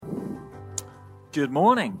Good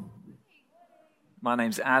morning. My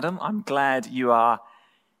name's Adam. I'm glad you are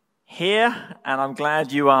here, and I'm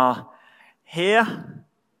glad you are here.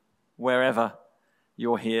 Wherever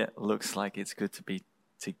you're here, looks like it's good to be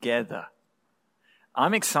together.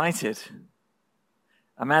 I'm excited.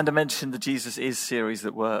 Amanda mentioned the Jesus Is series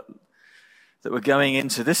that we're going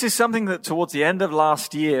into. This is something that towards the end of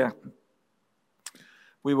last year,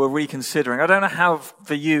 we were reconsidering. I don't know how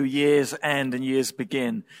for you years end and years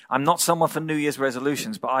begin. I'm not someone for New Year's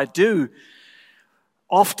resolutions, but I do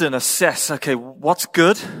often assess, okay, what's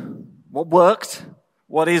good, what worked,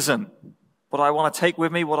 what isn't, what I want to take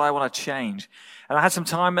with me, what I want to change. And I had some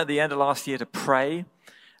time at the end of last year to pray,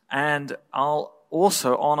 and I'll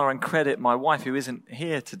also honor and credit my wife who isn't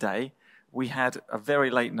here today. We had a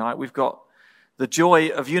very late night. We've got the joy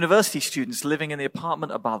of university students living in the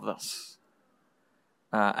apartment above us.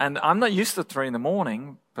 And I'm not used to 3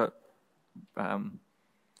 a.m, but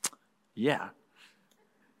yeah.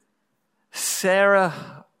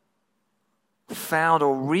 Sarah found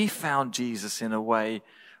or refound Jesus in a way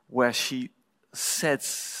where she said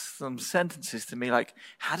some sentences to me like,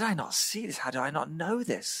 how did I not see this? How do I not know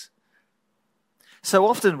this? So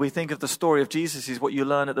often we think of the story of Jesus as what you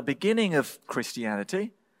learn at the beginning of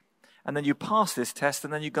Christianity, and then you pass this test,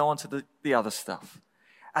 and then you go on to the other stuff.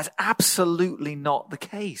 As absolutely not the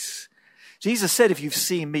case. Jesus said, if you've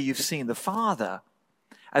seen me, you've seen the Father.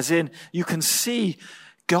 As in, you can see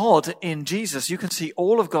God in Jesus. You can see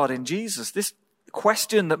all of God in Jesus. This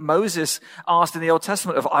question that Moses asked in the Old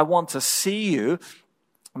Testament of, I want to see you,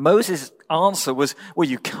 Moses' answer was, well,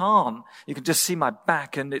 you can't. You can just see my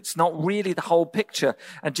back, and it's not really the whole picture.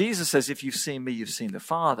 And Jesus says, if you've seen me, you've seen the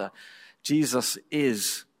Father. Jesus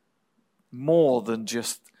is more than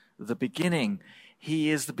just the beginning.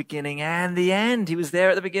 He is the beginning and the end. He was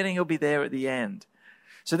there at the beginning. He'll be there at the end.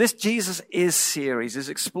 So this Jesus Is series is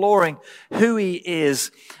exploring who he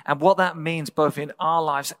is and what that means both in our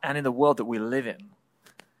lives and in the world that we live in.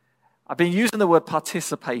 I've been using the word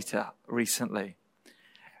participator recently.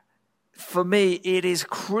 For me, it is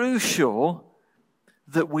crucial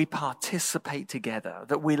that we participate together,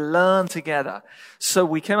 that we learn together. So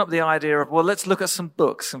we came up with the idea of, well, let's look at some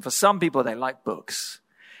books. And for some people, they like books.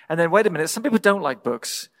 And then, wait a minute, some people don't like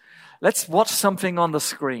books. Let's watch something on the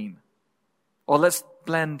screen. Or let's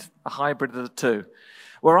blend a hybrid of the two.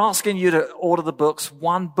 We're asking you to order the books,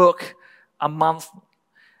 1 book a month.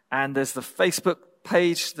 And there's the Facebook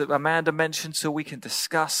page that Amanda mentioned so we can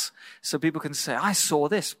discuss, so people can say, I saw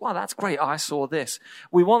this. Wow, that's great. I saw this.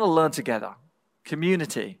 We want to learn together.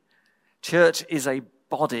 Community. Church is a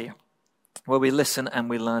body where we listen and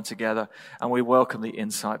we learn together, and we welcome the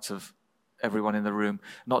insights of everyone in the room,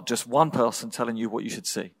 not just one person telling you what you should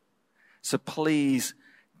see. So please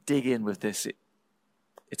dig in with this.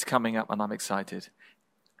 It's coming up and I'm excited.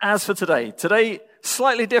 As for today,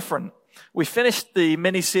 slightly different. We finished the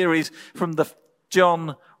mini-series from the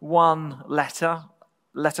John 1 letter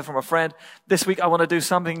from a friend. This week I want to do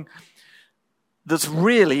something that's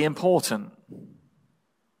really important.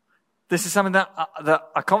 This is something that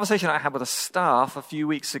a conversation I had with a staff a few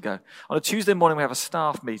weeks ago. On a Tuesday morning we have a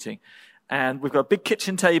staff meeting. And we've got a big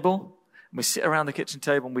kitchen table, and we sit around the kitchen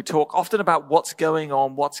table and we talk often about what's going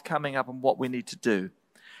on, what's coming up, and what we need to do.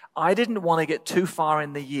 I didn't want to get too far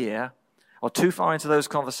in the year or too far into those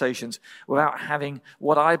conversations without having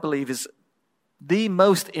what I believe is the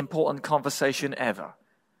most important conversation ever.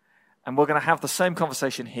 And we're going to have the same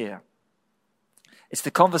conversation here. It's the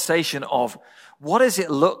conversation of what does it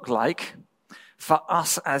look like for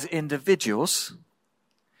us as individuals?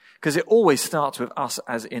 Because it always starts with us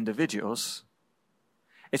as individuals.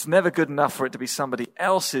 It's never good enough for it to be somebody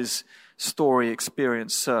else's story,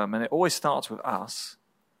 experience, sermon. It always starts with us.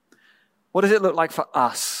 What does it look like for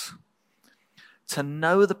us to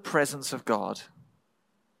know the presence of God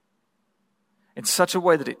in such a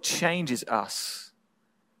way that it changes us?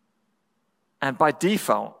 And by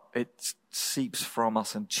default, it seeps from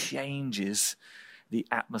us and changes the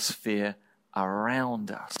atmosphere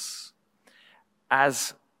around us.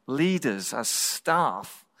 As leaders, as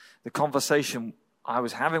staff, the conversation I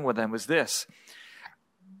was having with them was this.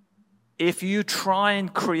 If you try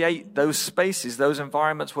and create those spaces, those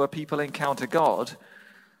environments where people encounter God,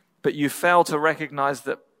 but you fail to recognize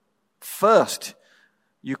that first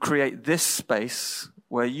you create this space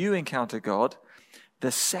where you encounter God,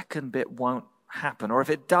 the second bit won't happen. Or if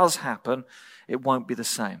it does happen, it won't be the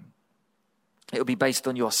same. It will be based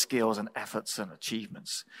on your skills and efforts and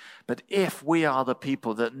achievements. But if we are the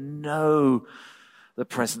people that know the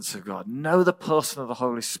presence of God, know the person of the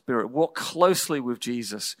Holy Spirit, walk closely with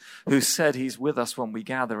Jesus, who said he's with us when we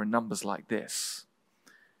gather in numbers like this,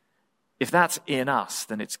 If that's in us,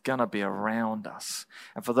 then it's going to be around us.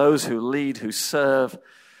 And for those who lead, who serve,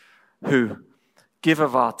 who give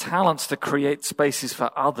of our talents to create spaces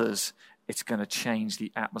for others, it's going to change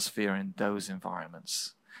the atmosphere in those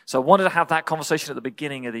environments. So I wanted to have that conversation at the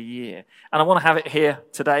beginning of the year. And I want to have it here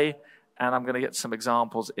today, and I'm going to get some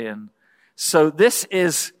examples in. So this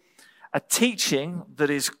is a teaching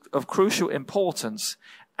that is of crucial importance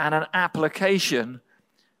and an application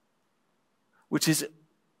which is,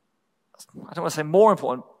 I don't want to say more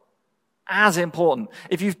important, as important.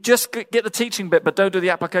 If you just get the teaching bit but don't do the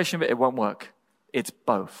application bit, it won't work. It's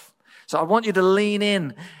both. So I want you to lean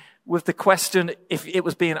in with the question, if it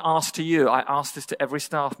was being asked to you. I asked this to every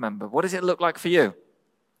staff member. What does it look like for you?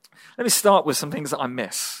 Let me start with some things that I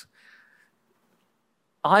miss.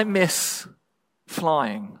 I miss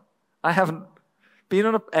flying. I haven't been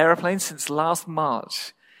on an airplane since last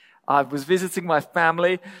March. I was visiting my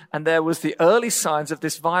family, and there was the early signs of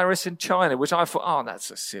this virus in China, which I thought, oh,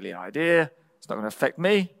 that's a silly idea. It's not going to affect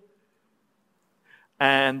me.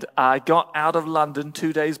 And I got out of London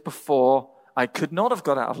 2 days before. I could not have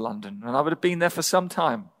got out of London, and I would have been there for some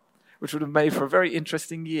time, which would have made for a very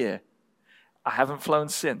interesting year. I haven't flown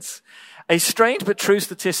since. A strange but true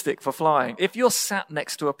statistic for flying. If you're sat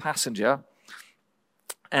next to a passenger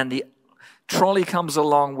and the trolley comes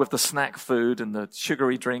along with the snack food and the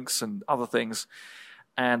sugary drinks and other things,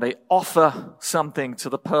 and they offer something to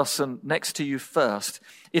the person next to you first,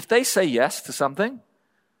 if they say yes to something,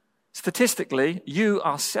 statistically, you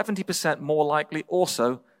are 70% more likely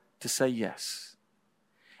also to say yes.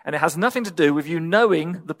 And it has nothing to do with you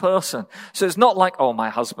knowing the person. So it's not like, oh, my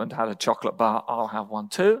husband had a chocolate bar, I'll have one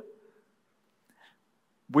too.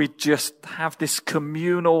 We just have this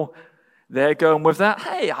communal, they're going with that.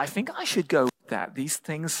 Hey, I think I should go with that. These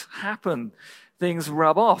things happen. Things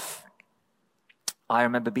rub off. I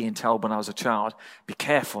remember being told when I was a child, be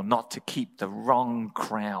careful not to keep the wrong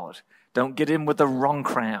crowd. Don't get in with the wrong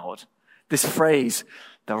crowd. This phrase,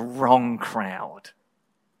 the wrong crowd.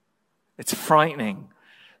 It's frightening.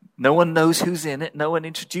 No one knows who's in it. No one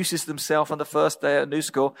introduces themselves on the first day at new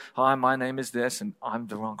school. Hi, my name is this, and I'm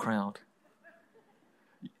the wrong crowd.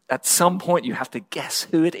 At some point, you have to guess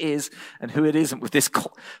who it is and who it isn't, with this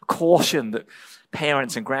caution that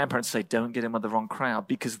parents and grandparents say, don't get in with the wrong crowd,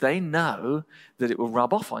 because they know that it will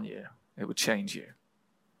rub off on you. It will change you.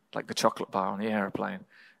 Like the chocolate bar on the airplane.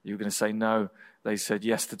 You're going to say no. They said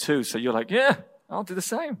yes to two. So you're like, yeah, I'll do the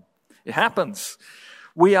same. It happens.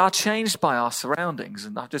 We are changed by our surroundings.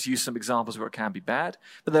 And I've just used some examples where it can be bad,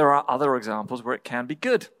 but there are other examples where it can be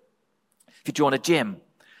good. If you join a gym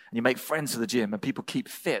and you make friends at the gym and people keep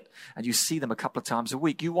fit and you see them a couple of times a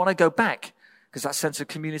week, you want to go back because that sense of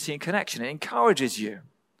community and connection, it encourages you.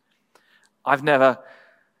 I've never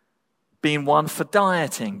been one for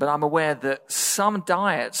dieting, but I'm aware that some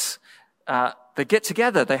diets, they get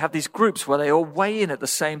together. They have these groups where they all weigh in at the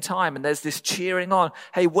same time, and there's this cheering on.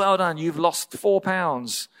 Hey, well done, you've lost 4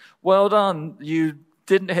 pounds. Well done, you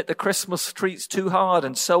didn't hit the Christmas treats too hard,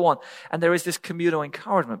 and so on. And there is this communal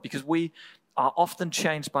encouragement because we are often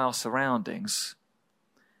changed by our surroundings,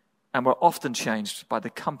 and we're often changed by the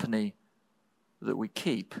company that we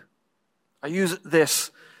keep. I use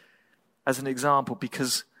this as an example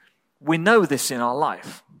because we know this in our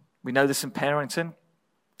life. We know this in parenting.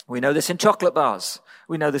 We know this in chocolate bars.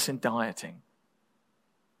 We know this in dieting.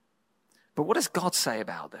 But what does God say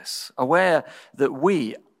about this? Aware that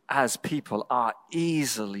we as people are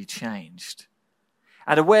easily changed.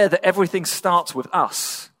 And aware that everything starts with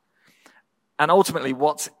us. And ultimately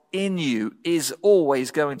what's in you is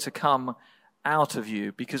always going to come out of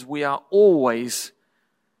you, because we are always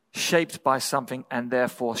shaped by something and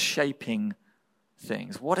therefore shaping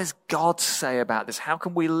things. What does God say about this? How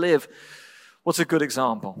can we live? What's a good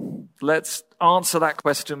example? Let's answer that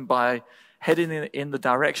question by heading in the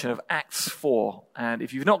direction of Acts 4. And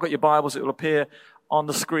if you've not got your Bibles, it will appear on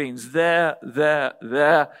the screens there,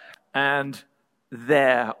 and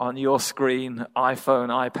there on your screen, iPhone,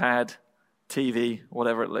 iPad, TV,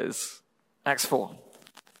 whatever it is. Acts 4.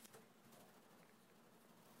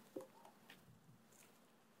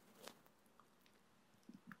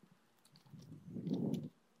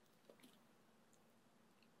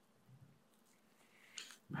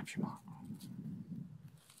 Matthew, Mark.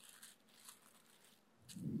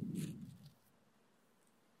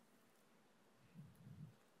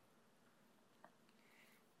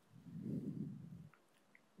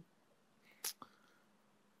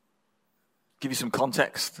 Give you some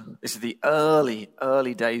context. This is the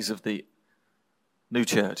early days of the new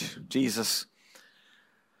church. Jesus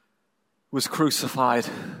was crucified,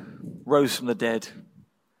 rose from the dead.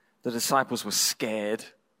 The disciples were scared,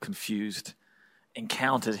 confused.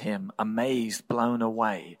 encountered him, amazed, blown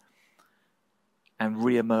away, and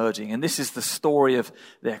re-emerging. And this is the story of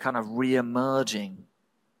their kind of re-emerging.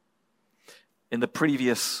 In the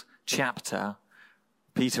previous chapter,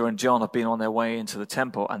 Peter and John have been on their way into the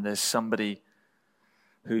temple, and there's somebody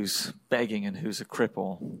who's begging and who's a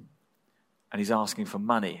cripple, and he's asking for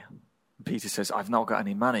money. And Peter says, I've not got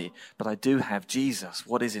any money, but I do have Jesus.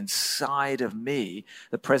 What is inside of me,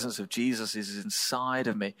 the presence of Jesus is inside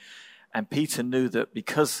of me. And Peter knew that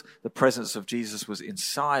because the presence of Jesus was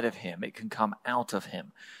inside of him, it can come out of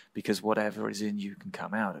him, because whatever is in you can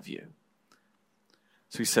come out of you.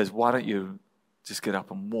 So he says, why don't you just get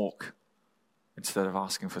up and walk instead of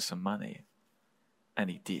asking for some money? And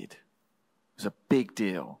he did. It was a big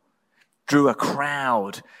deal. Drew a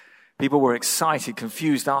crowd. People were excited,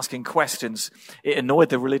 confused, asking questions. It annoyed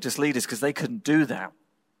the religious leaders because they couldn't do that.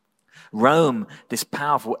 Rome, this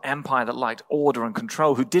powerful empire that liked order and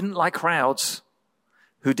control, who didn't like crowds,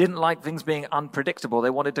 who didn't like things being unpredictable. They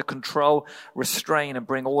wanted to control, restrain, and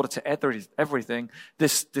bring order to everything.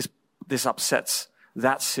 This upsets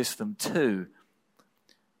that system too.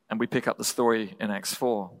 And we pick up the story in Acts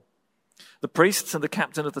 4. The priests and the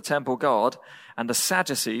captain of the temple guard and the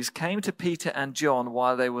Sadducees came to Peter and John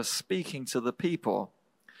while they were speaking to the people.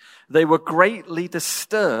 They were greatly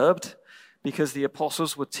disturbed because the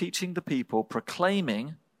apostles were teaching the people,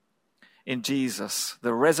 proclaiming in Jesus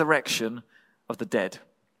the resurrection of the dead.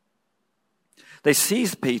 They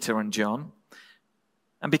seized Peter and John,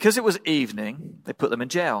 and because it was evening, they put them in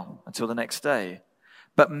jail until the next day.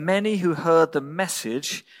 But many who heard the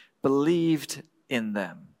message believed in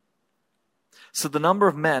them. So the number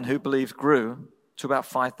of men who believed grew to about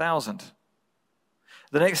 5,000.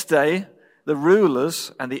 The next day, the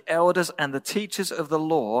rulers and the elders and the teachers of the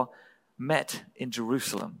law met in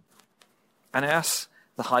Jerusalem. Annas,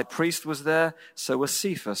 the high priest, was there, so was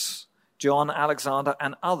Cephas, John, Alexander,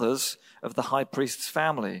 and others of the high priest's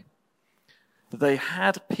family. They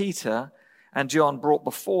had Peter and John brought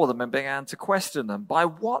before them and began to question them. By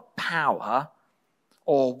what power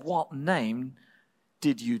or what name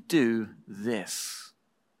did you do this?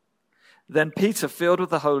 Then Peter, filled with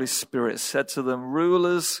the Holy Spirit, said to them,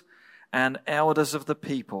 rulers and elders of the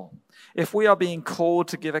people, if we are being called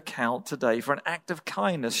to give account today for an act of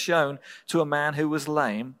kindness shown to a man who was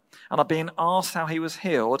lame, and are being asked how he was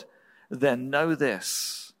healed, then know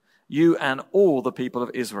this, you and all the people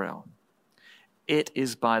of Israel. It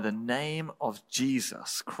is by the name of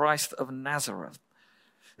Jesus, Christ of Nazareth,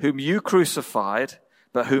 whom you crucified,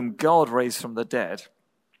 but whom God raised from the dead,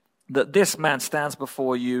 that this man stands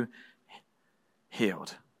before you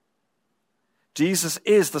healed. Jesus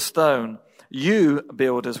is the stone you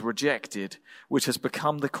builders rejected, which has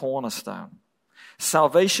become the cornerstone.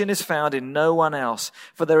 Salvation is found in no one else,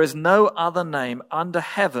 for there is no other name under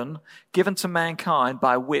heaven given to mankind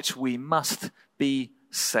by which we must be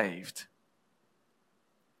saved.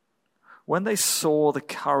 When they saw the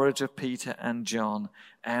courage of Peter and John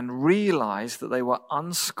and realized that they were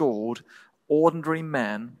unschooled, ordinary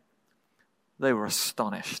men, they were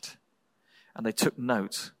astonished. And they took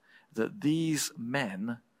note that these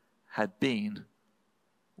men had been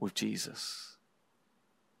with Jesus.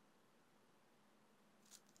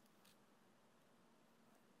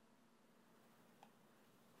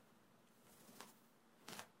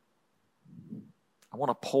 I want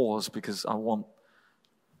to pause because I want,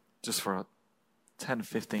 just for 10,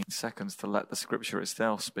 15 seconds, to let the scripture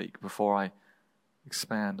itself speak before I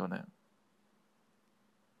expand on it.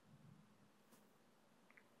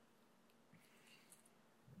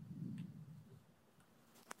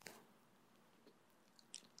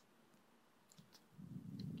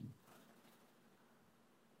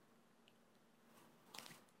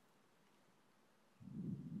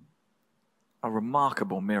 A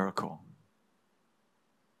remarkable miracle.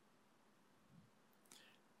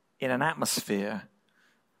 In an atmosphere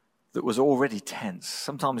that was already tense.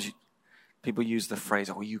 Sometimes people use the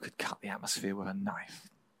phrase, you could cut the atmosphere with a knife.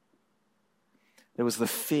 There was the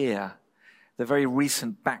fear, the very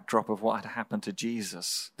recent backdrop of what had happened to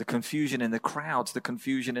Jesus. The confusion in the crowds, the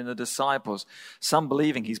confusion in the disciples. Some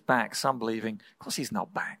believing he's back, some believing, of course he's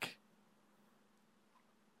not back.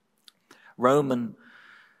 Roman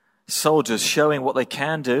soldiers showing what they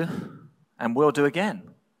can do and will do again.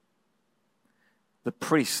 The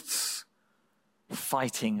priests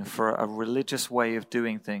fighting for a religious way of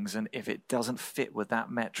doing things, and if it doesn't fit with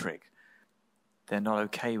that metric, they're not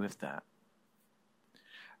okay with that.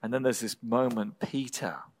 And then there's this moment,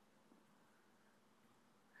 Peter,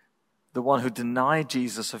 the one who denied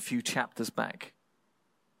Jesus a few chapters back.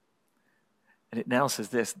 And it now says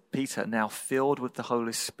this, Peter, now filled with the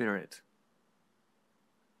Holy Spirit,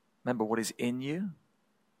 Remember, what is in you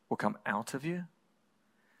will come out of you.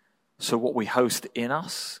 So what we host in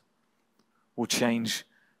us will change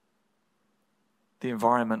the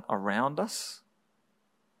environment around us.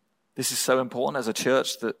 This is so important as a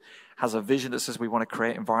church that has a vision that says we want to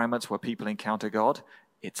create environments where people encounter God.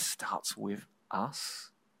 It starts with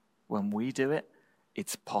us. When we do it,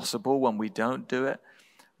 it's possible. When we don't do it,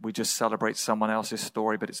 we just celebrate someone else's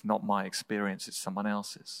story, but it's not my experience, it's someone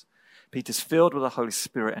else's. Peter's filled with the Holy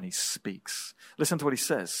Spirit and he speaks. Listen to what he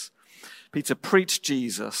says. Peter preached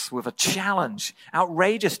Jesus with a challenge,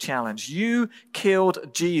 outrageous challenge. You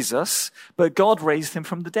killed Jesus, but God raised him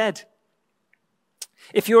from the dead.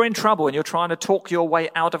 If you're in trouble and you're trying to talk your way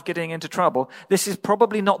out of getting into trouble, this is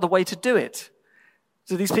probably not the way to do it.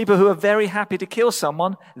 So these people who are very happy to kill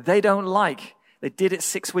someone, they don't like. They did it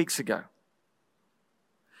 6 weeks ago.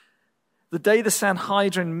 The day the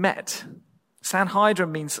Sanhedrin met,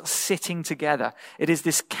 Sanhedrin means sitting together. It is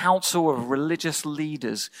this council of religious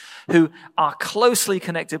leaders who are closely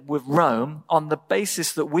connected with Rome on the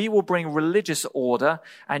basis that we will bring religious order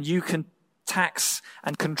and you can tax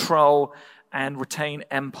and control and retain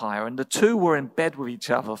empire. And the two were in bed with each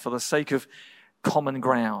other for the sake of common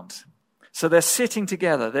ground. So they're sitting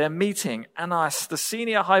together, they're meeting. Annas, the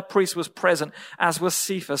senior high priest, was present, as was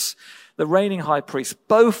Cephas, the reigning high priest.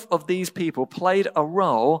 Both of these people played a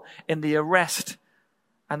role in the arrest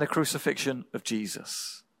and the crucifixion of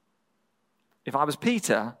Jesus. If I was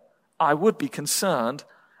Peter, I would be concerned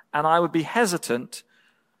and I would be hesitant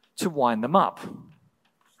to wind them up.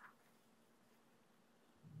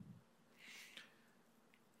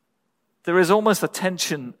 There is almost a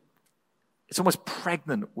tension. It's almost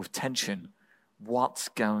pregnant with tension. What's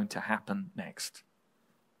going to happen next?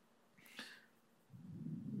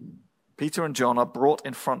 Peter and John are brought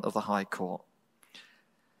in front of the high court.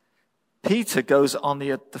 Peter goes on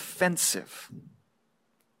the defensive.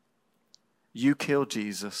 You killed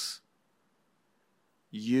Jesus.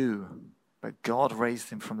 But God raised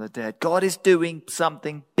him from the dead. God is doing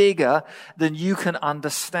something bigger than you can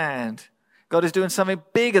understand. God is doing something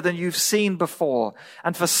bigger than you've seen before.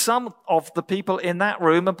 And for some of the people in that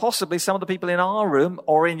room, and possibly some of the people in our room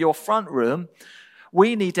or in your front room,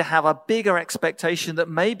 we need to have a bigger expectation that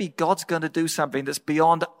maybe God's going to do something that's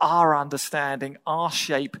beyond our understanding, our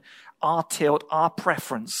shape, our tilt, our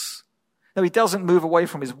preference. Now, he doesn't move away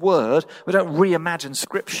from his word. We don't reimagine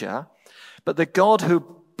Scripture. But the God who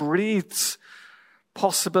breathes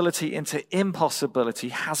possibility into impossibility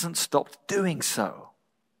hasn't stopped doing so.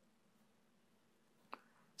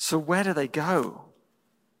 So where do they go?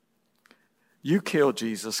 You killed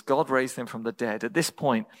Jesus. God raised him from the dead. At this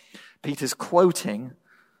point, Peter's quoting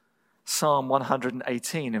Psalm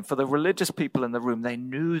 118. And for the religious people in the room, they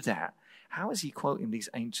knew that. How is he quoting these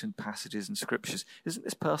ancient passages and scriptures? Isn't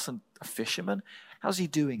this person a fisherman? How's he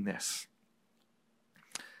doing this?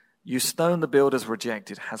 You stone the builders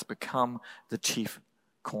rejected has become the chief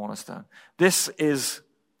cornerstone. This is,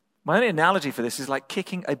 my only analogy for this is like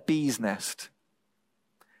kicking a bee's nest.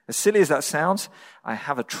 As silly as that sounds, I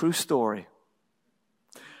have a true story.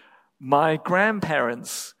 My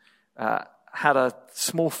grandparents had a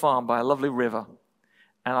small farm by a lovely river.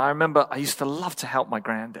 And I remember I used to love to help my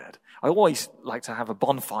granddad. I always liked to have a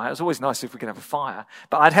bonfire. It was always nice if we could have a fire.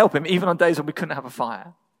 But I'd help him even on days when we couldn't have a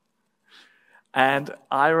fire. And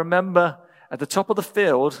I remember at the top of the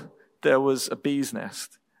field, there was a bee's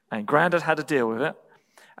nest. And Granddad had to deal with it.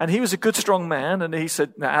 And he was a good, strong man. And he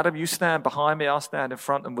said, now, Adam, you stand behind me. I'll stand in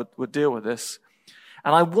front and we'll deal with this.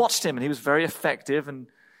 And I watched him, and he was very effective. And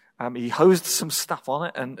he hosed some stuff on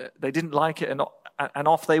it, and they didn't like it. And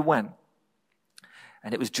off they went.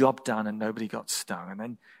 And it was job done, and nobody got stung. And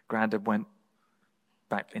then Granddad went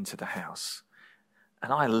back into the house.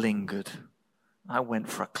 And I lingered. I went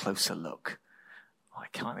for a closer look. I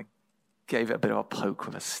kind of gave it a bit of a poke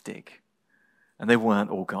with a stick. And they weren't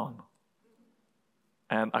all gone.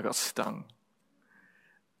 And I got stung.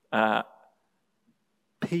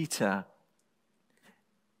 Peter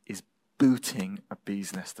is booting a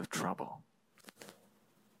bee's nest of trouble.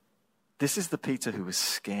 This is the Peter who was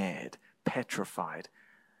scared, petrified,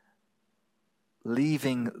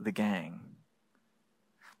 leaving the gang.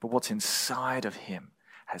 But what's inside of him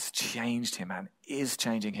has changed him and is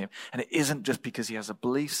changing him. And it isn't just because he has a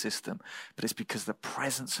belief system, but it's because the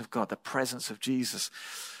presence of God, the presence of Jesus,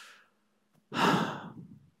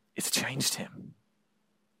 it's changed him.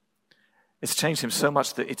 It's changed him so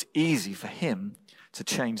much that it's easy for him to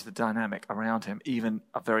change the dynamic around him, even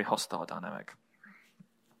a very hostile dynamic.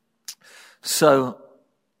 So,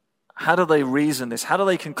 how do they reason this? How do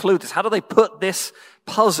they conclude this? How do they put this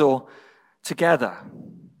puzzle together?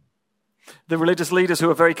 The religious leaders who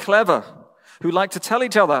are very clever, who like to tell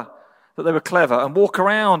each other that they were clever and walk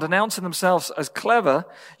around announcing themselves as clever,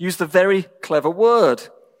 used a very clever word.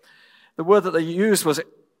 The word that they used was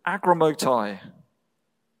agramotai,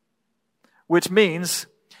 which means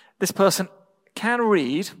this person can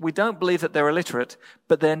read. We don't believe that they're illiterate,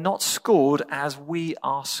 but they're not schooled as we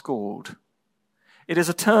are schooled. It is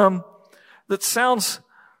a term that sounds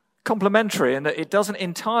complimentary in that it doesn't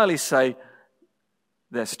entirely say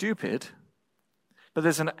they're stupid, but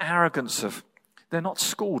there's an arrogance of they're not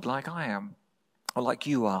schooled like I am or like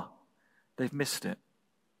you are. They've missed it.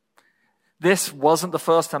 This wasn't the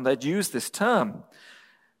first time they'd used this term.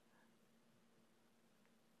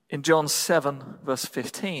 In John 7, verse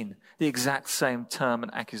 15, the exact same term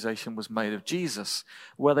and accusation was made of Jesus,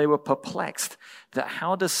 where they were perplexed that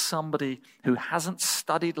how does somebody who hasn't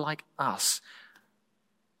studied like us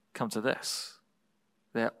come to this?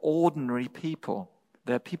 They're ordinary people.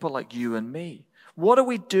 They're people like you and me. What do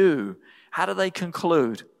we do? How do they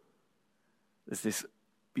conclude? There's this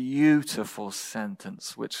beautiful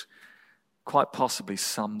sentence which quite possibly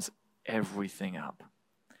sums everything up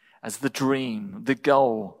as the dream, the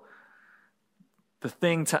goal, the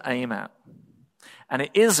thing to aim at. And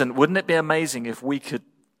it isn't, wouldn't it be amazing if we could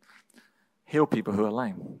heal people who are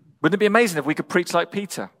lame? Wouldn't it be amazing if we could preach like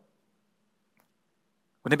Peter?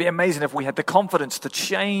 Wouldn't it be amazing if we had the confidence to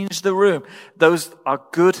change the room? Those are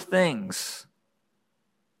good things.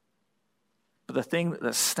 But the thing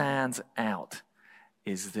that stands out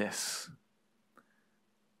is this.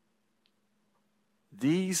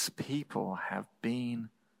 These people have been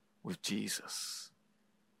with Jesus.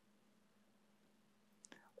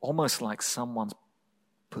 Almost like someone's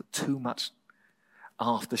put too much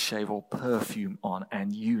aftershave or perfume on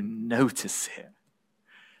and you notice it.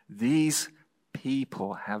 These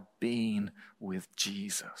people have been with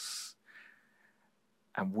Jesus.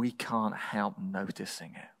 And we can't help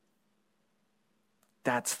noticing it.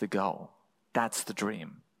 That's the goal. That's the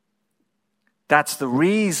dream. That's the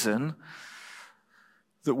reason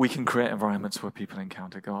that we can create environments where people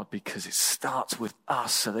encounter God, because it starts with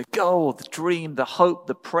us. So the goal, the dream, the hope,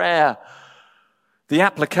 the prayer, the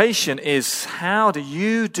application is how do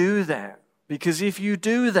you do that? Because if you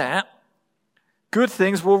do that, good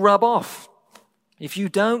things will rub off. If you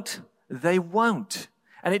don't, they won't.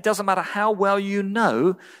 And it doesn't matter how well you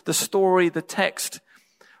know the story, the text,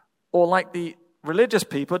 or like the religious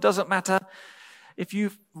people, it doesn't matter if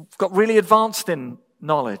you've got really advanced in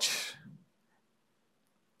knowledge.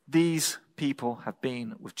 These people have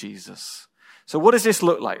been with Jesus. So what does this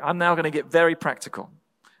look like? I'm now going to get very practical.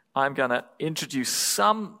 I'm going to introduce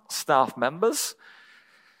some staff members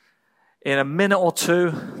in a minute or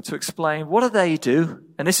two to explain what do they do.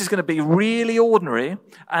 And this is going to be really ordinary.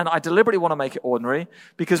 And I deliberately want to make it ordinary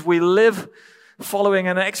because we live following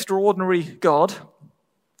an extraordinary God.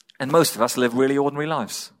 And most of us live really ordinary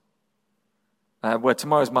lives. Where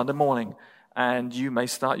tomorrow's Monday morning and you may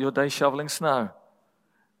start your day shoveling snow.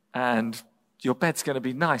 And your bed's going to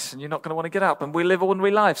be nice and you're not going to want to get up. And we live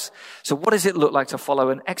ordinary lives. So what does it look like to follow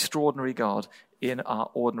an extraordinary God in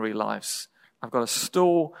our ordinary lives? I've got a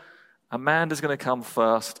stool. Amanda's going to come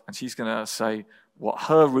first and she's going to say what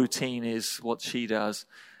her routine is, what she does.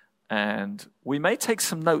 And we may take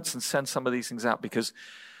some notes and send some of these things out because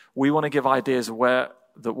we want to give ideas of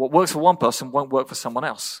that what works for one person won't work for someone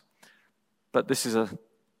else. But this is a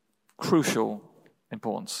crucial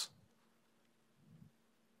importance.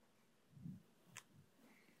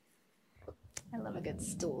 I love a good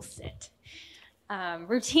stool sit.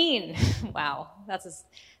 Routine. Wow, that's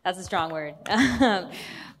a strong word.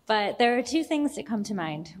 But there are two things that come to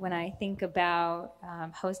mind when I think about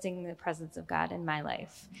hosting the presence of God in my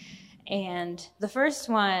life. And the first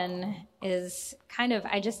one is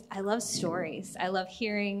I love stories. I love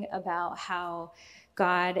hearing about how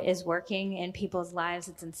God is working in people's lives.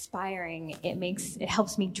 It's inspiring. It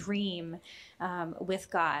helps me dream with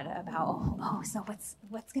God about, so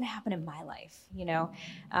what's going to happen in my life? You know,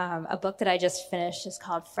 a book that I just finished is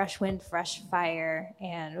called Fresh Wind, Fresh Fire,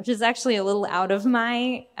 and which is actually a little out of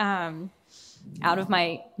my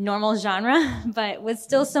normal genre, but was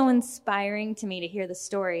still so inspiring to me to hear the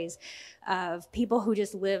stories of people who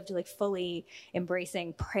just lived like fully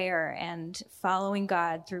embracing prayer and following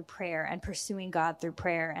God through prayer and pursuing God through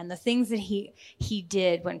prayer and the things that he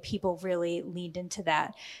did when people really leaned into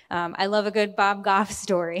that. I love a good Bob Goff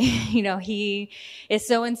story. You know, he is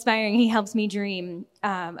so inspiring. He helps me dream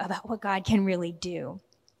about what God can really do.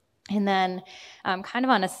 And then kind of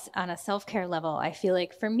on a self-care level, I feel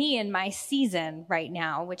like for me in my season right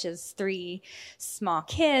now, which is 3 small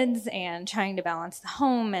kids and trying to balance the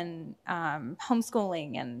home and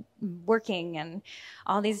homeschooling and working and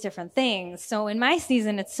all these different things. So in my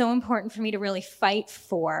season, it's so important for me to really fight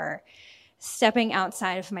for stepping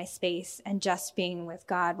outside of my space and just being with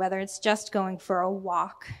God, whether it's just going for a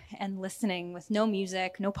walk and listening with no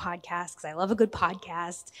music, no podcast, because I love a good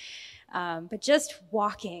podcast. But just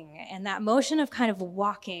walking, and that motion of kind of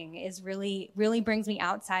walking is really brings me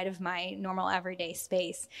outside of my normal everyday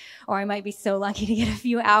space. Or I might be so lucky to get a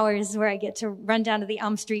few hours where I get to run down to the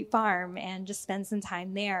Elm Street farm and just spend some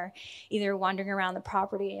time there, either wandering around the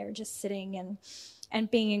property or just sitting and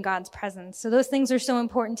being in God's presence. So those things are so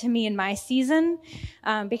important to me in my season,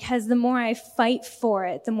 because the more I fight for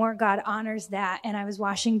it, the more God honors that. And I was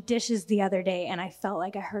washing dishes the other day, and I felt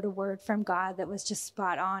like I heard a word from God that was just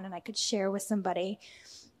spot on, and I could share with somebody.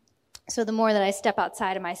 So the more that I step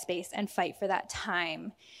outside of my space and fight for that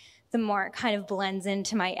time, the more it kind of blends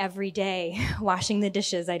into my everyday washing the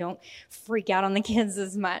dishes. I don't freak out on the kids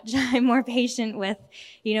as much. I'm more patient with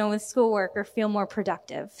schoolwork, or feel more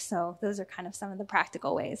productive. So those are kind of some of the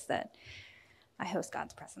practical ways that I host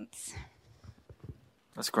God's presence.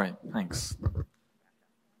 That's great. Thanks.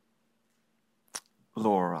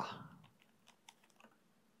 Laura,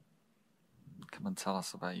 come and tell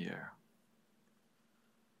us about you.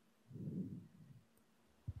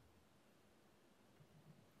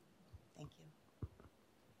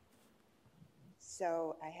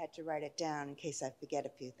 So I had to write it down in case I forget a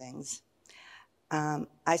few things.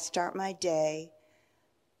 I start my day,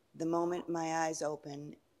 the moment my eyes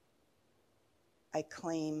open, I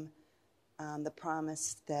claim the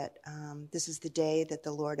promise that this is the day that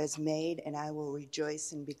the Lord has made, and I will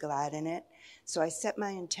rejoice and be glad in it. So I set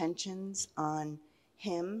my intentions on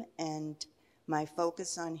Him and my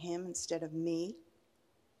focus on Him instead of me.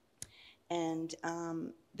 And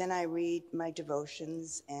then I read my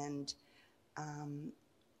devotions, and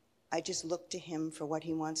I just look to Him for what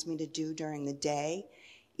He wants me to do during the day,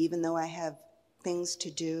 even though I have things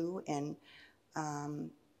to do and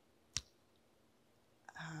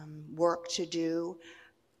work to do.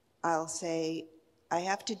 I'll say, I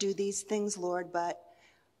have to do these things, Lord, but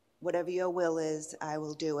whatever your will is, I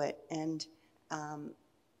will do it. And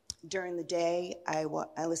during the day, I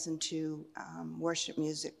listen to worship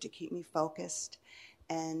music to keep me focused.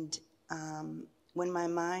 And when my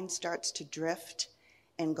mind starts to drift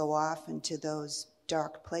and go off into those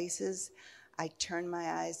dark places, I turn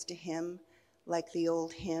my eyes to Him, like the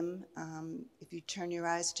old hymn, if you turn your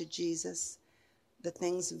eyes to Jesus, the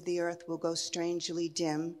things of the earth will go strangely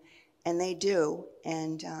dim, and they do,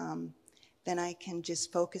 and then I can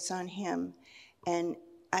just focus on Him. And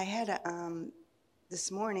I had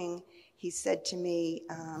this morning, he said to me,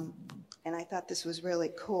 and I thought this was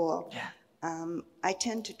really cool, I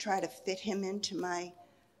tend to try to fit Him into my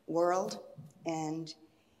world, and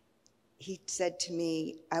he said to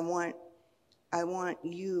me, I want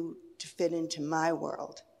you to fit into my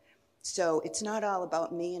world. So it's not all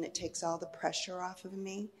about me, and it takes all the pressure off of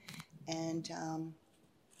me. And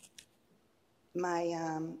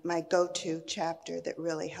my go-to chapter that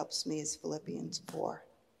really helps me is Philippians 4.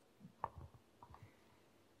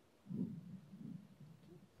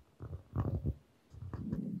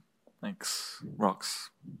 Thanks. Rox.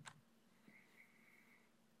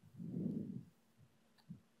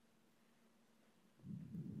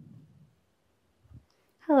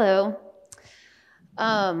 Hello.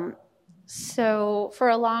 So for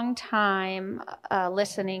a long time,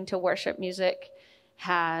 listening to worship music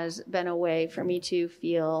has been a way for me to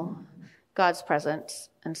feel God's presence.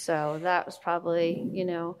 And so that was probably,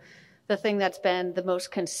 the thing that's been the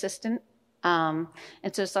most consistent. And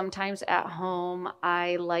so sometimes at home,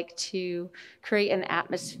 I like to create an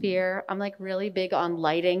atmosphere. I'm like really big on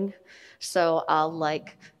lighting. So I'll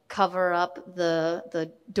like cover up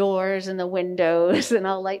the doors and the windows, and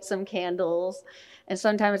I'll light some candles. And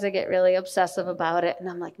sometimes I get really obsessive about it, and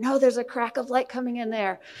I'm like, no, there's a crack of light coming in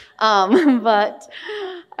there. But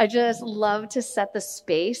I just love to set the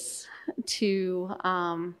space to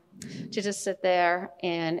just sit there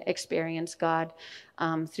and experience God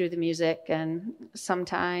through the music. And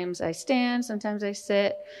sometimes I stand, sometimes I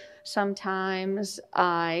sit, sometimes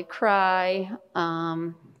I cry,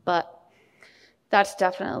 but that's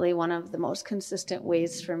definitely one of the most consistent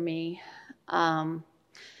ways for me.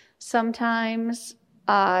 Sometimes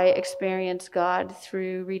I experience God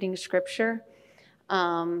through reading scripture.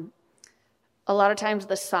 A lot of times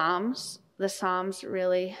the Psalms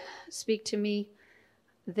really speak to me.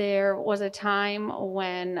 There was a time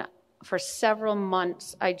when for several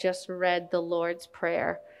months I just read the Lord's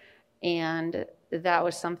Prayer, And that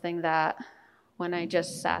was something that when I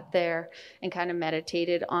just sat there and kind of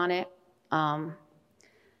meditated on it,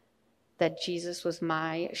 that Jesus was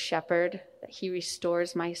my shepherd, that he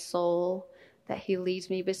restores my soul, that he leads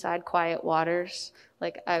me beside quiet waters.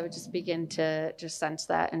 Like, I would just begin to just sense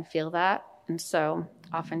that and feel that. And so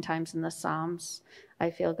oftentimes in the Psalms,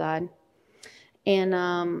 I feel God. And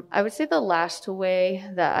I would say the last way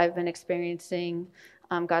that I've been experiencing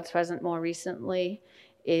God's presence more recently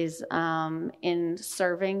is in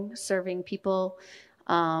serving people,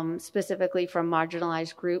 specifically from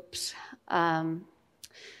marginalized groups.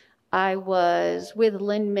 I was with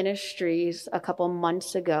Lynn Ministries a couple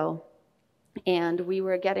months ago, and we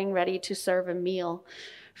were getting ready to serve a meal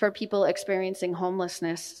for people experiencing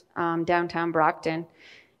homelessness downtown Brockton.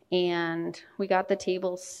 And we got the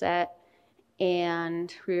tables set,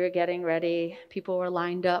 and we were getting ready. People were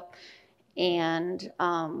lined up, and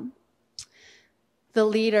the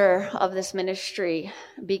leader of this ministry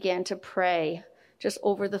began to pray just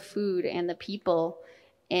over the food and the people.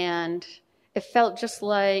 And it felt just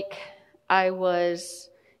like I was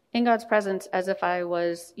in God's presence, as if I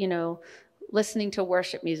was, listening to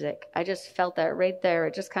worship music. I just felt that right there.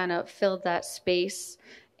 It just kind of filled that space.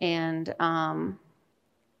 And I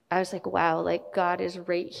was like, wow, like God is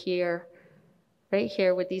right here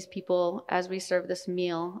with these people as we serve this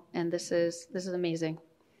meal. And this is amazing.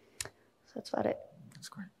 So that's about it. That's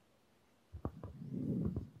great.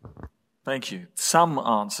 Thank you. Some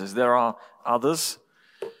answers. There are others.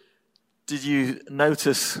 Did you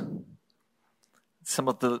notice some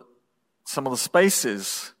of the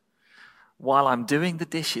spaces while I'm doing the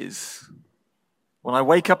dishes? When I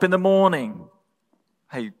wake up in the morning,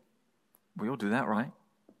 hey, we all do that, right?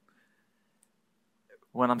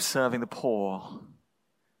 When I'm serving the poor,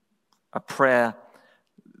 a prayer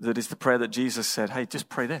that is the prayer that Jesus said, hey, just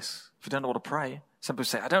pray this. If you don't know what to pray, some people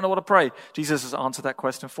say, I don't know what to pray. Jesus has answered that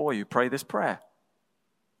question for you. Pray this prayer.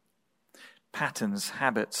 Patterns,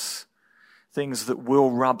 habits, things that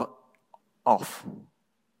will rub off,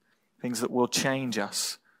 things that will change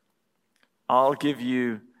us. I'll give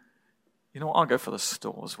you, I'll go for the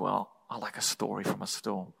store as well. I like a story from a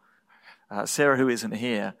store. Sarah, who isn't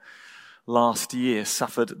here, last year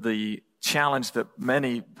suffered the challenge that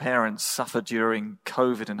many parents suffer during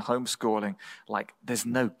COVID and homeschooling. Like, there's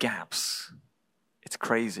no gaps. It's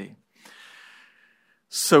crazy.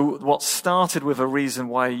 So what started with a reason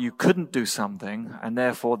why you couldn't do something, and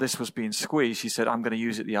therefore this was being squeezed, she said, I'm going to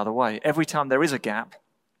use it the other way. Every time there is a gap,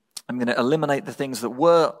 I'm going to eliminate the things that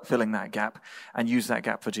were filling that gap and use that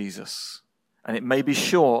gap for Jesus. And it may be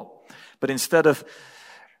short, but instead of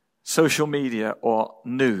social media or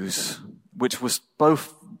news, which was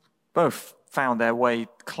both found their way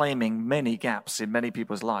claiming many gaps in many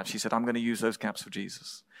people's lives, she said, I'm going to use those gaps for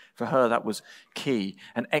Jesus. For her, that was key.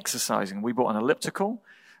 And exercising. We bought an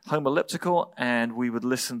home elliptical, and we would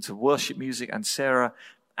listen to worship music. And Sarah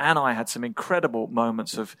and I had some incredible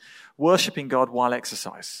moments of worshiping God while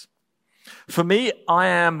exercise. For me, I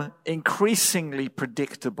am increasingly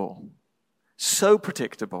predictable. So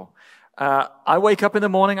predictable. I wake up in the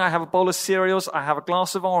morning, I have a bowl of cereals, I have a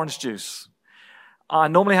glass of orange juice. I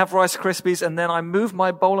normally have Rice Krispies, and then I move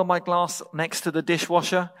my bowl and my glass next to the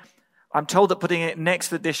dishwasher. I'm told that putting it next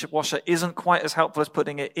to the dishwasher isn't quite as helpful as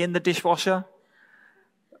putting it in the dishwasher.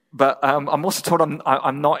 But I'm also told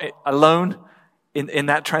I'm not alone in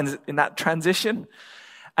that transition.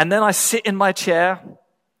 And then I sit in my chair,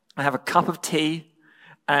 I have a cup of tea,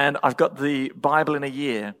 and I've got the Bible in a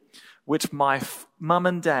Year, which my mum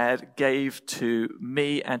and dad gave to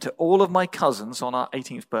me and to all of my cousins on our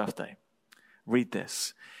 18th birthday. Read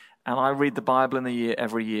this. And I read the Bible in a Year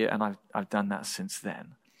every year, and I've done that since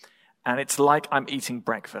then. And it's like I'm eating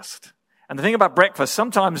breakfast. And the thing about breakfast,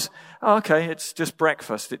 sometimes, it's just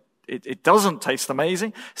breakfast. It doesn't taste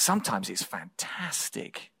amazing. Sometimes it's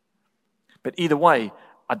fantastic. But either way,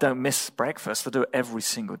 I don't miss breakfast. I do it every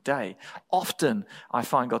single day. Often, I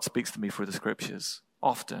find God speaks to me through the scriptures.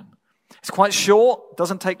 Often. It's quite short.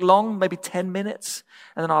 Doesn't take long, maybe 10 minutes.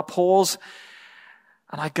 And then I'll pause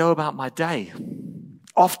and I go about my day.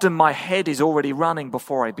 Often, my head is already running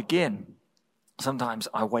before I begin. Sometimes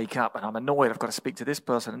I wake up and I'm annoyed. I've got to speak to this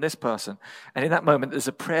person and this person. And in that moment, there's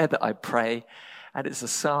a prayer that I pray. And it's a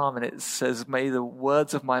psalm, and it says, may the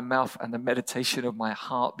words of my mouth and the meditation of my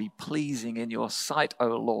heart be pleasing in your sight, O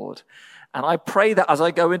Lord. And I pray that as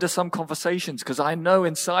I go into some conversations, because I know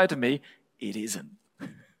inside of me, it isn't.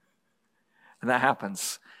 And that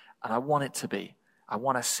happens. And I want it to be. I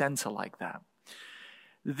want a center like that.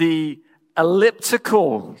 The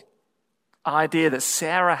elliptical idea that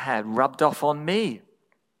Sarah had rubbed off on me.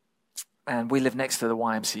 And we live next to the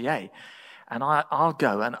YMCA. And I'll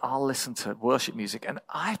go and I'll listen to worship music. And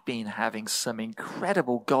I've been having some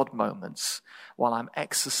incredible God moments while I'm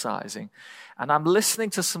exercising. And I'm listening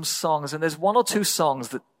to some songs, and there's one or two songs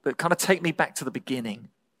that kind of take me back to the beginning.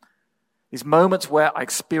 These moments where I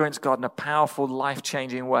experience God in a powerful,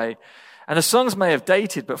 life-changing way. And the songs may have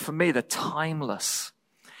dated, but for me, they're timeless.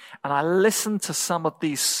 And I listen to some of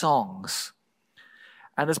these songs.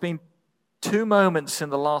 And there's been 2 moments in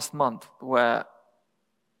the last month where,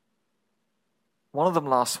 one of them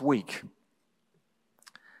last week,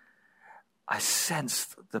 I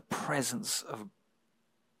sensed the presence of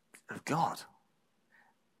God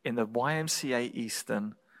in the YMCA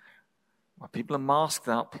Eastern, where people are masked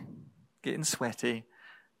up, getting sweaty,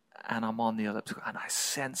 and I'm on the elliptical, and I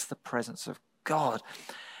sense the presence of God.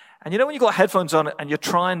 And you know when you've got headphones on and you're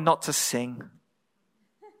trying not to sing?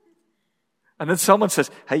 And then someone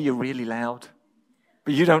says, hey, you're really loud.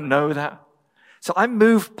 But you don't know that. So I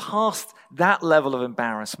moved past that level of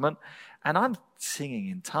embarrassment, and I'm singing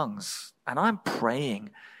in tongues, and I'm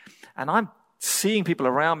praying, and I'm seeing people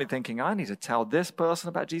around me thinking, I need to tell this person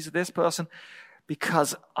about Jesus, this person,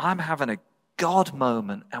 because I'm having a God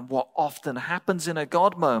moment. And what often happens in a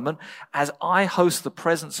God moment, as I host the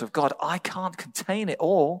presence of God, I can't contain it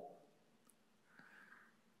all.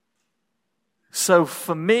 So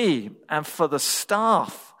for me and for the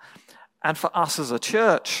staff and for us as a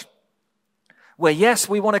church, where yes,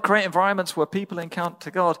 we want to create environments where people encounter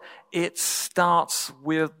God, it starts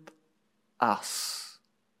with us.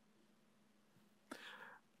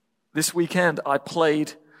 This weekend I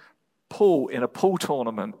played pool in a pool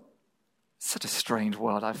tournament. Such a strange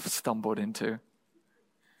world I've stumbled into.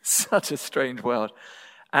 Such a strange world.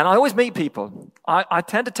 And I always meet people. I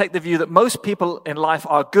tend to take the view that most people in life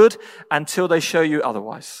are good until they show you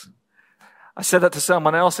otherwise. I said that to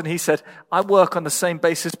someone else, and he said, I work on the same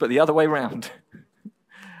basis, but the other way around.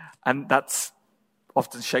 And that's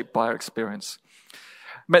often shaped by our experience.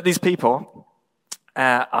 Met these people.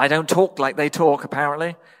 I don't talk like they talk,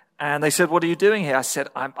 apparently. And they said, what are you doing here? I said,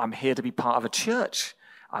 I'm here to be part of a church.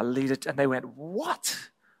 I lead it. And they went, what?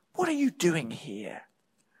 What are you doing here?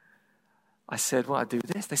 I said, well, I do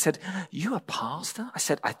this. They said, you a pastor? I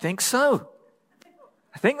said, I think so.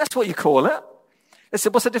 I think that's what you call it. They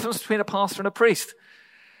said, what's the difference between a pastor and a priest?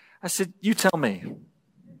 I said, you tell me.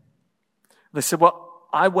 They said, well,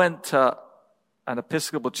 I went to an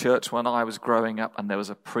Episcopal church when I was growing up, and there was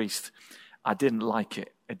a priest. I didn't like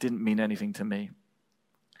it. It didn't mean anything to me.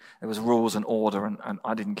 There was rules and order, and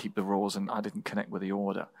I didn't keep the rules, and I didn't connect with the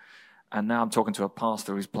order. And now I'm talking to a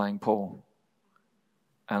pastor who's playing pool.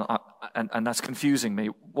 And that's confusing me.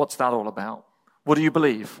 What's that all about? What do you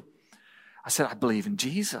believe? I said, I believe in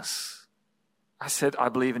Jesus. I said, I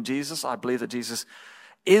believe in Jesus. I believe that Jesus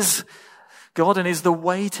is God and is the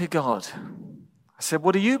way to God. I said,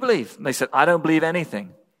 what do you believe? And they said, I don't believe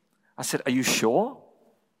anything. I said, are you sure?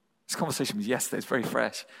 This conversation was yesterday. It's very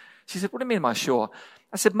fresh. She said, what do you mean, am I sure?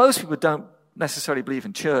 I said, most people don't necessarily believe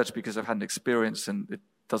in church because they've had an experience and it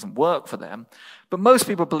doesn't work for them. But most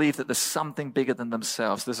people believe that there's something bigger than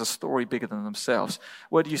themselves. There's a story bigger than themselves.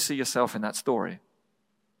 Where do you see yourself in that story?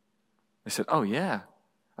 They said, oh yeah,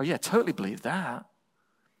 totally believe that.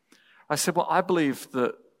 I said, well, I believe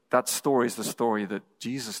that story is the story that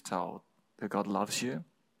Jesus told, that God loves you,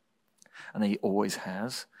 and that he always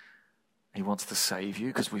has. He wants to save you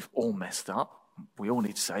because we've all messed up. We all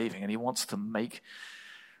need saving, and he wants to make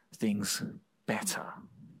things better.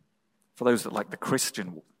 For those that like the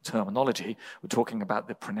Christian terminology, we're talking about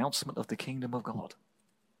the pronouncement of the kingdom of God,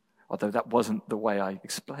 although that wasn't the way I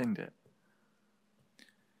explained it.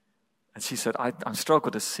 And she said, I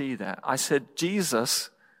struggle to see that. I said, Jesus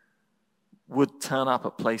would turn up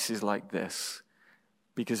at places like this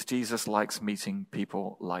because Jesus likes meeting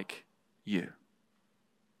people like you.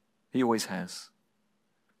 He always has.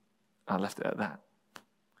 I left it at that.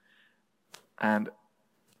 And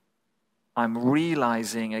I'm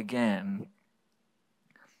realizing again,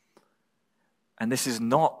 and this is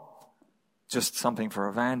not just something for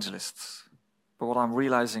evangelists, but what I'm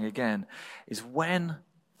realizing again is when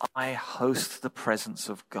I host the presence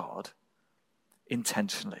of God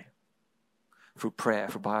intentionally, through prayer,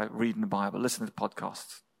 by reading the Bible, listening to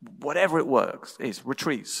podcasts, whatever it works, is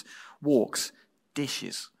retreats, walks,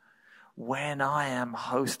 dishes. When I am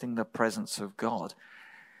hosting the presence of God,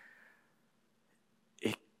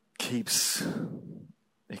 it keeps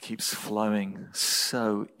flowing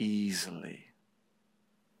so easily.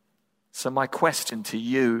 So my question to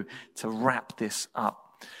you to wrap this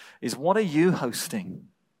up is, what are you hosting?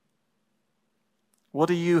 What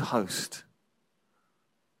do you host?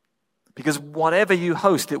 Because whatever you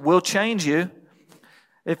host, it will change you.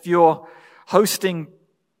 If you're hosting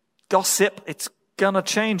gossip, it's going to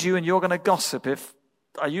change you and you're going to gossip. If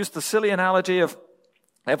I use the silly analogy of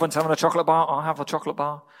everyone's having a chocolate bar, I'll have a chocolate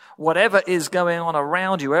bar. Whatever is going on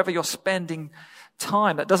around you, wherever you're spending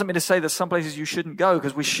time, that doesn't mean to say there's some places you shouldn't go,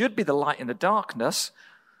 because we should be the light in the darkness.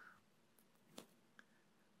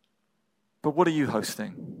 But what are you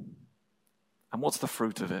hosting? And what's the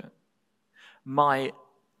fruit of it? My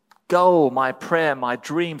goal, my prayer, my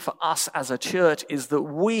dream for us as a church is that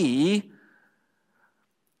we,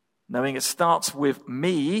 knowing it starts with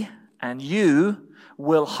me and you,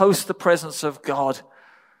 will host the presence of God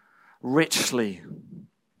richly.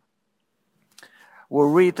 We'll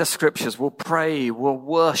read the scriptures, we'll pray, we'll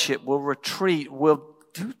worship, we'll retreat, we'll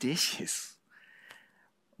do dishes.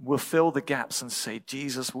 We'll fill the gaps and say,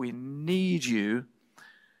 Jesus, we need you,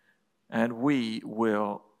 and we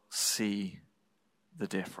will see the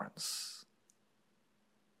difference.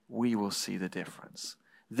 We will see the difference.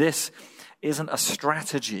 This isn't a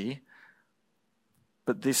strategy,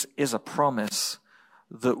 but this is a promise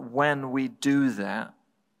that when we do that,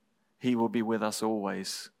 he will be with us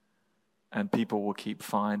always. And people will keep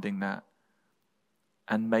finding that.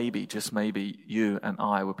 And maybe, just maybe, you and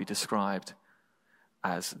I will be described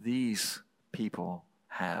as these people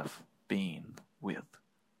have been with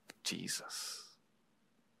Jesus.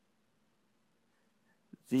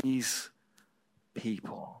 These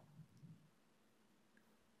people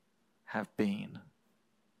have been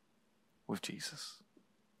with Jesus.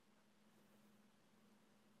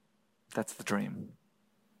 That's the dream.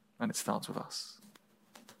 And it starts with us.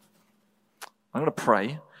 I'm going to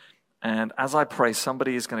pray, and as I pray,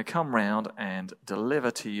 somebody is going to come round and deliver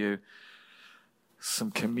to you some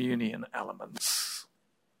communion elements.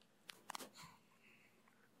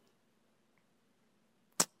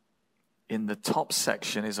 In the top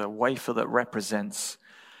section is a wafer that represents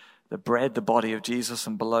the bread, the body of Jesus,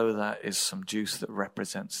 and below that is some juice that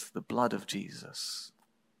represents the blood of Jesus.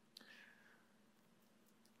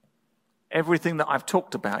 Everything that I've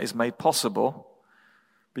talked about is made possible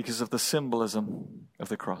because of the symbolism of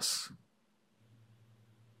the cross.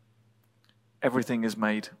 Everything is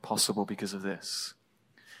made possible because of this.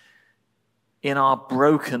 In our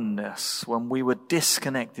brokenness, when we were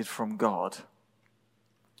disconnected from God,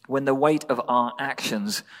 when the weight of our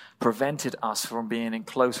actions prevented us from being in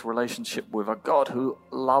close relationship with a God who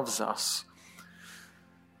loves us,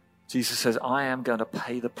 Jesus says, I am going to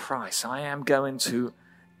pay the price. I am going to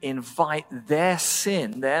invite their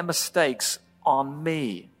sin, their mistakes on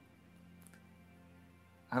me.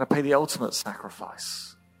 I'm going to pay the ultimate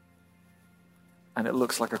sacrifice. And it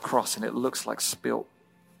looks like a cross, and it looks like spilt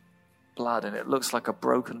blood, and it looks like a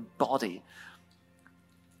broken body.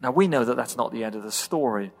 Now, we know that that's not the end of the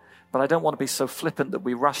story, but I don't want to be so flippant that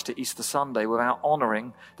we rush to Easter Sunday without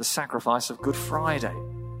honoring the sacrifice of Good Friday.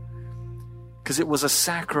 Because it was a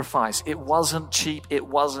sacrifice. It wasn't cheap. It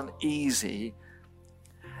wasn't easy.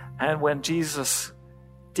 And when Jesus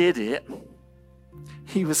did it,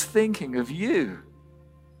 he was thinking of you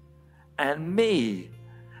and me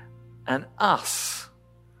and us.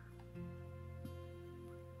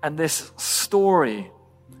 And this story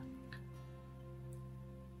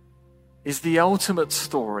is the ultimate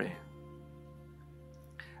story.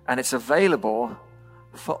 And it's available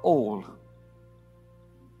for all.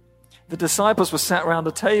 The disciples were sat around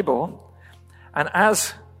the table, and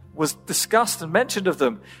as was discussed and mentioned of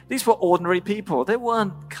them, these were ordinary people. They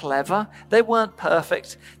weren't clever. They weren't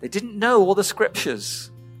perfect. They didn't know all the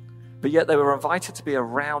scriptures. But yet they were invited to be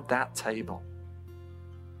around that table.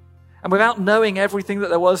 And without knowing everything that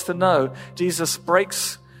there was to know, Jesus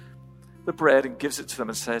breaks the bread and gives it to them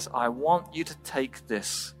and says, I want you to take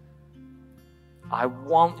this. I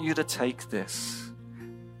want you to take this.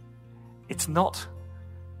 It's not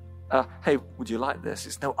hey, would you like this?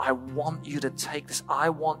 It's no, I want you to take this. I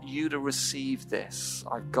want you to receive this.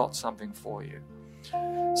 I've got something for you.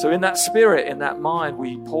 So in that spirit, in that mind,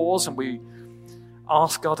 we pause and we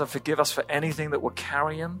ask God to forgive us for anything that we're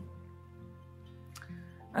carrying.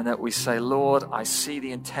 And that we say, Lord, I see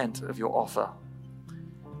the intent of your offer.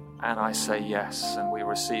 And I say yes, and we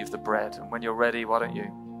receive the bread. And when you're ready, why don't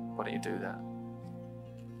you do that?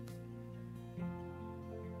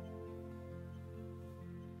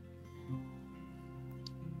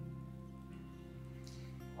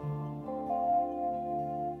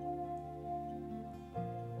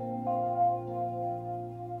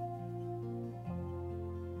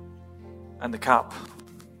 And the cup.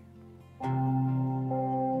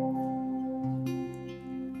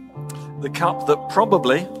 The cup that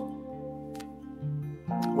probably,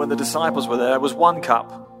 when the disciples were there, was one cup.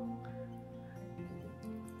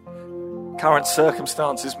 Current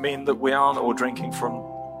circumstances mean that we aren't all drinking from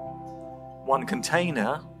one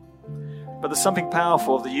container, But there's something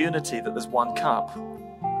powerful of the unity that there's one cup.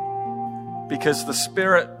 Because the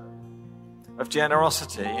spirit of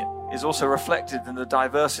generosity is also reflected in the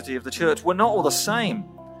diversity of the church. We're not all the same.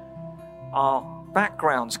 Our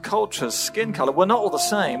backgrounds, cultures, skin color, we're not all the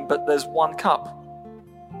same, but there's one cup.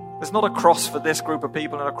 There's not a cross for this group of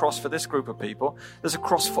people and a cross for this group of people. There's a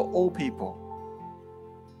cross for all people.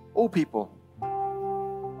 All people.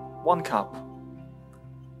 One cup.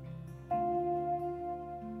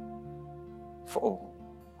 For all.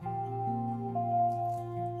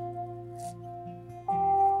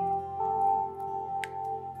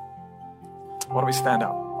 Why don't we stand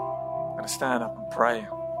up? I'm going to stand up and pray.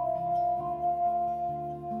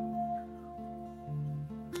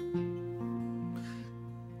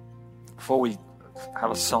 Before we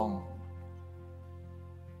have a song,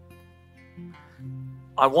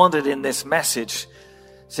 I wanted in this message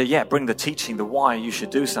to, bring the teaching, the why you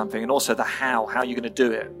should do something, and also the how you're going to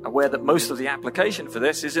do it. Aware that most of the application for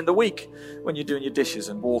this is in the week, when you're doing your dishes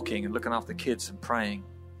and walking and looking after the kids and praying.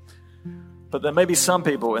 But there may be some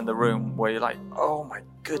people in the room where you're like, oh my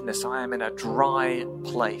goodness, I am in a dry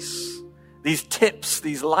place. These tips,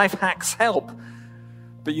 these life hacks help,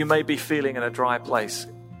 but you may be feeling in a dry place.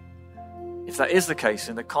 If that is the case,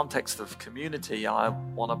 in the context of community, I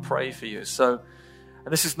want to pray for you.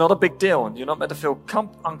 And this is not a big deal, and you're not meant to feel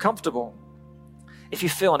uncomfortable. If you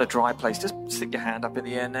feel in a dry place, just stick your hand up in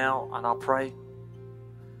the air now, and I'll pray.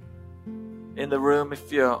 In the room,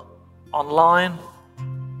 if you're online,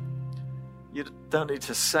 you don't need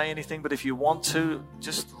to say anything, but if you want to,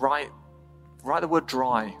 just write the word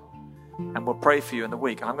dry, and we'll pray for you in the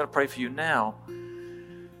week. I'm going to pray for you now.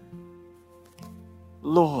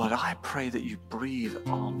 Lord, I pray that you breathe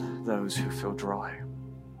on those who feel dry.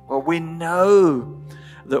 Well, we know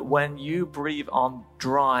that when you breathe on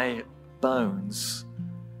dry bones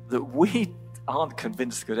that we aren't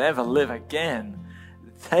convinced could ever live again,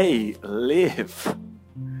 they live.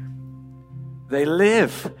 They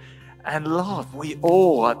live. And Lord, we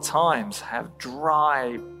all at times have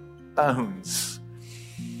dry bones.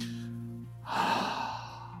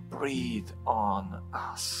 Breathe on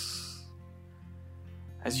us.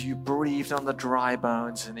 As you breathed on the dry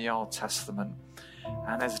bones in the Old Testament,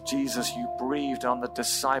 and as Jesus, you breathed on the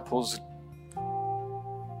disciples'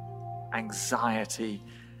 anxiety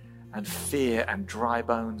and fear and dry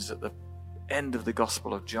bones at the end of the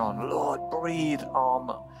Gospel of John. Lord, breathe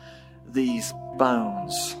on these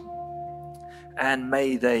bones, and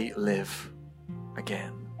may they live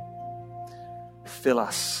again. Fill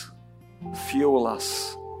us, fuel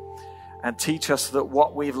us, and teach us that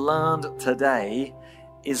what we've learned today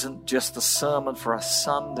isn't just a sermon for a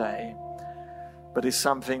Sunday, but is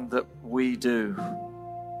something that we do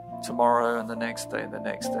tomorrow and the next day and the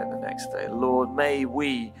next day and the next day. Lord, may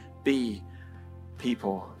we be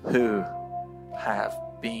people who have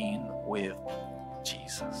been with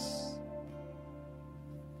Jesus.